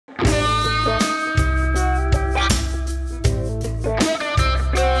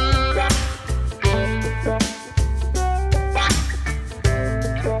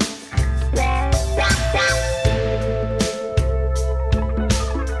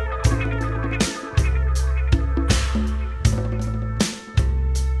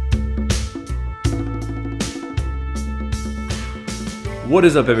What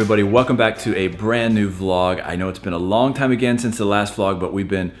is up, everybody? Welcome back to a brand new vlog. I know it's been a long time again since the last vlog, but we've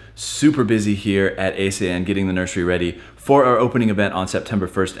been super busy here at Eisei-en getting the nursery ready for our opening event on September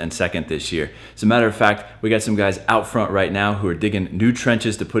 1st and 2nd this year. As a matter of fact, we got some guys out front right now who are digging new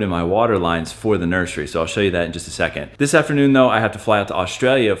trenches to put in my water lines for the nursery, so I'll show you that in just a second. This afternoon though, I have to fly out to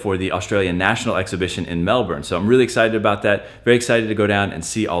Australia for the Australian National Exhibition in Melbourne, so I'm really excited about that. Very excited to go down and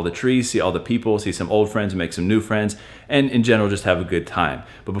see all the trees, see all the people, see some old friends, make some new friends, and in general just have a good time.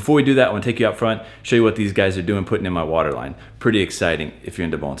 But before we do that, I want to take you out front, show you what these guys are doing putting in my water line. Pretty exciting if you're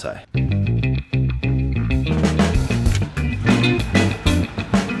into bonsai.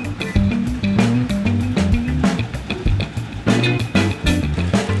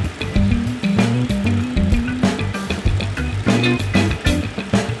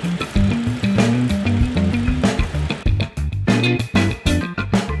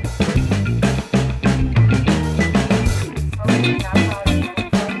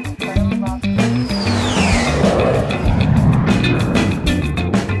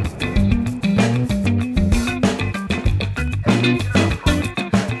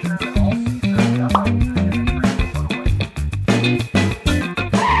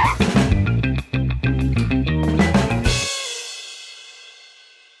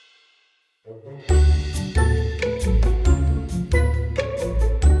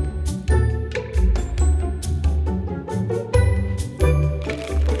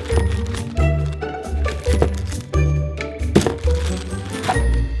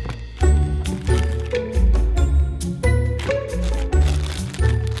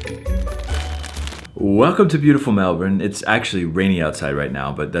 Welcome to beautiful Melbourne. It's actually rainy outside right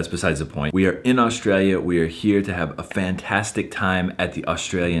now, but that's besides the point. We are in Australia. We are here to have a fantastic time at the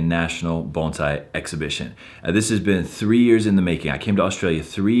Australian National Bonsai Exhibition. This has been 3 years in the making. I came to Australia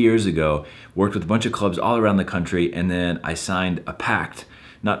 3 years ago, worked with a bunch of clubs all around the country, and then I signed a pact.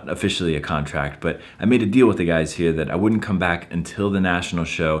 Not officially a contract, but I made a deal with the guys here that I wouldn't come back until the national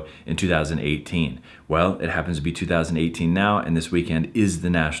show in 2018. Well, it happens to be 2018 now, and this weekend is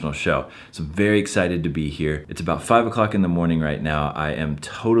the national show. So I'm very excited to be here. It's about 5 o'clock in the morning right now. I am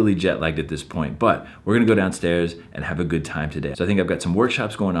totally jet lagged at this point, but we're gonna go downstairs and have a good time today. So I think I've got some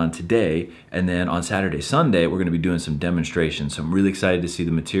workshops going on today, and then on Saturday, Sunday, we're gonna be doing some demonstrations. So I'm really excited to see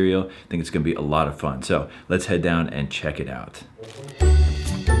the material. I think it's gonna be a lot of fun. So let's head down and check it out.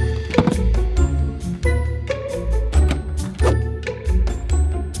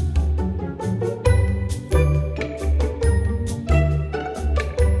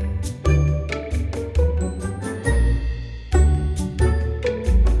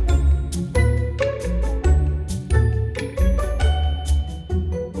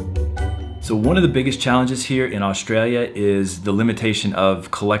 So one of the biggest challenges here in Australia is the limitation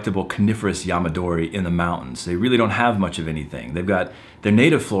of collectible coniferous yamadori in the mountains. They really don't have much of anything. They've got their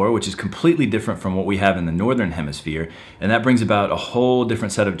native flora, which is completely different from what we have in the northern hemisphere, and that brings about a whole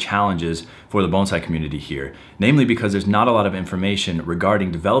different set of challenges for the bonsai community here, namely because there's not a lot of information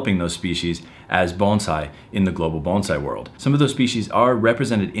regarding developing those species as bonsai in the global bonsai world. Some of those species are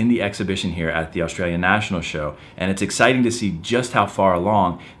represented in the exhibition here at the Australian National Show, and it's exciting to see just how far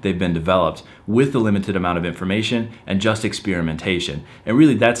along they've been developed with the limited amount of information and just experimentation. And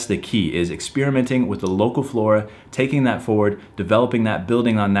really that's the key, is experimenting with the local flora, taking that forward, developing that,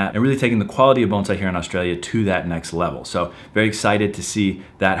 building on that, and really taking the quality of bonsai here in Australia to that next level. So very excited to see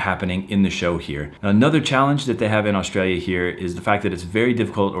that happening in the show here. Now, another challenge that they have in Australia here is the fact that it's very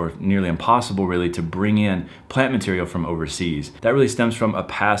difficult or nearly impossible really to bring in plant material from overseas. That really stems from a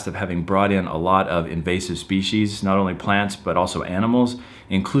past of having brought in a lot of invasive species, not only plants, but also animals,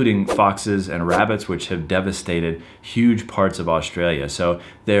 including foxes and rabbits, which have devastated huge parts of Australia. So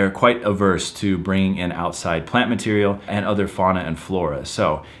they're quite averse to bringing in outside plant material and other fauna and flora.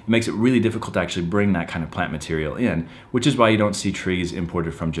 So it makes it really difficult to actually bring that kind of plant material in, which is why you don't see trees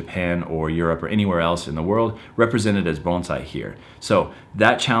imported from Japan or Europe or anywhere else in the world represented as bonsai here. So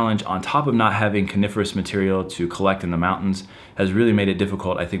that challenge, on top of not having coniferous material to collect in the mountains, has really made it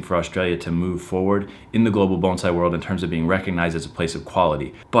difficult, I think, for Australia to move forward in the global bonsai world in terms of being recognized as a place of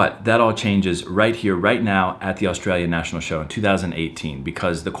quality. But that all changes right here, right now at the Australian National Show in 2018,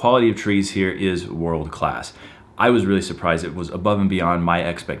 because the quality of trees here is world class. I was really surprised. It was above and beyond my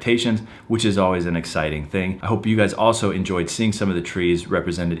expectations, which is always an exciting thing. I hope you guys also enjoyed seeing some of the trees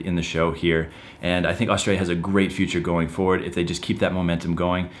represented in the show here. And I think Australia has a great future going forward if they just keep that momentum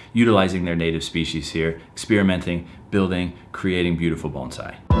going, utilizing their native species here, experimenting, building, creating beautiful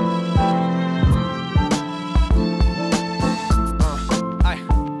bonsai.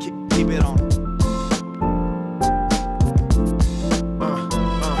 Keep it on.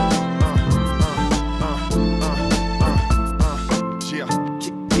 Yeah.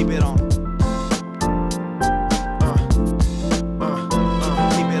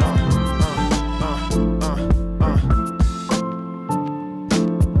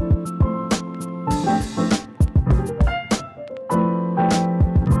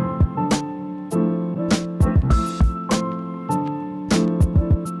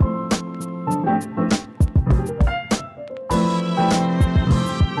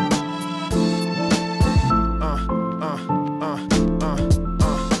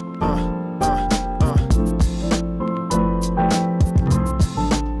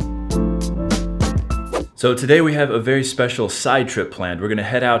 So today we have a very special side trip planned. We're gonna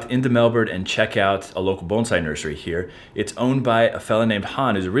head out into Melbourne and check out a local bonsai nursery here. It's owned by a fella named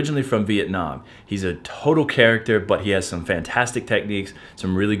Han, who's originally from Vietnam. He's a total character, but he has some fantastic techniques,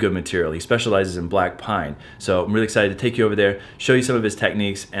 some really good material. He specializes in black pine. So I'm really excited to take you over there, show you some of his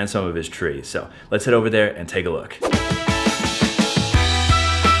techniques and some of his trees. So let's head over there and take a look.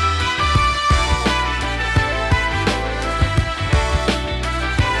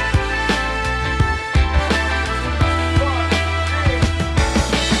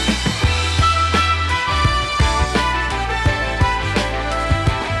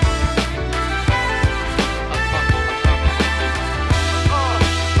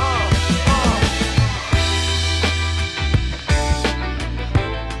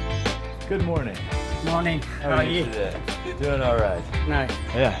 Good morning. Morning. How are you today? Doing all right. Nice.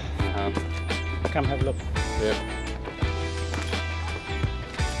 Yeah. Come have a look. Yep.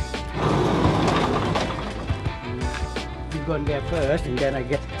 You go in there first, and then I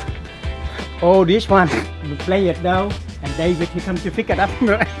get all this one. You play it down, and David he come to pick it up.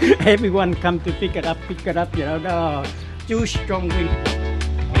 Everyone come to pick it up. You know, the too strong wind.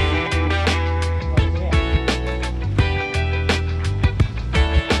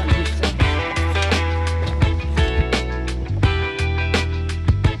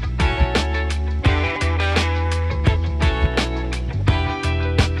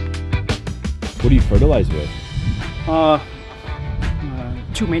 What do you fertilize with?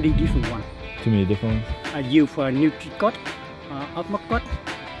 Too many different ones. Too many different ones? I use for Nutricot, Opmacot,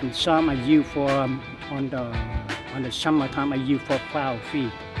 and some I use for on the summertime I use for flower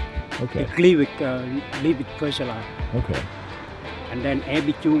feed. Okay. Leave it fertilizer. Okay. And then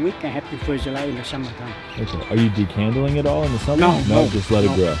every 2 weeks I have to fertilize in the summertime. Okay. Are you decandling it all in the summer? No, just let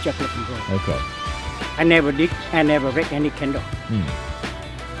it grow. Just let it grow. Okay. I never wreck any candle.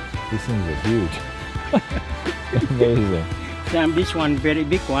 These things are huge. Amazing. Then this one very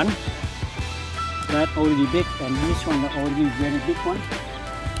big one. That already big, and this one already very big one.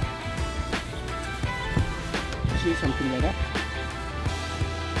 See something like that?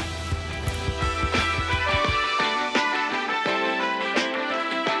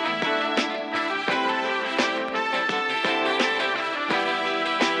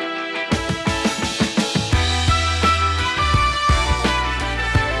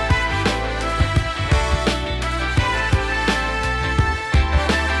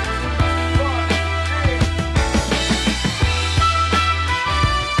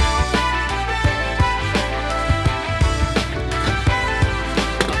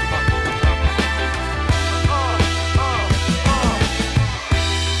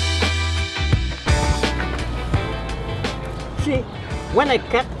 See, when I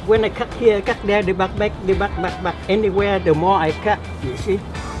cut here, cut there, the back, anywhere, the more I cut, you see,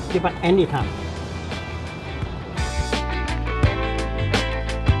 the back anytime.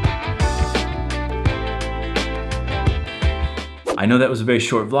 I know that was a very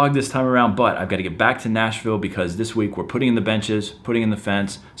short vlog this time around, but I've got to get back to Nashville because this week we're putting in the benches, putting in the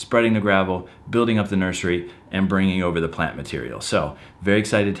fence, spreading the gravel, building up the nursery, and bringing over the plant material. So very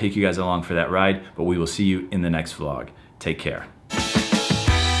excited to take you guys along for that ride, but we will see you in the next vlog. Take care.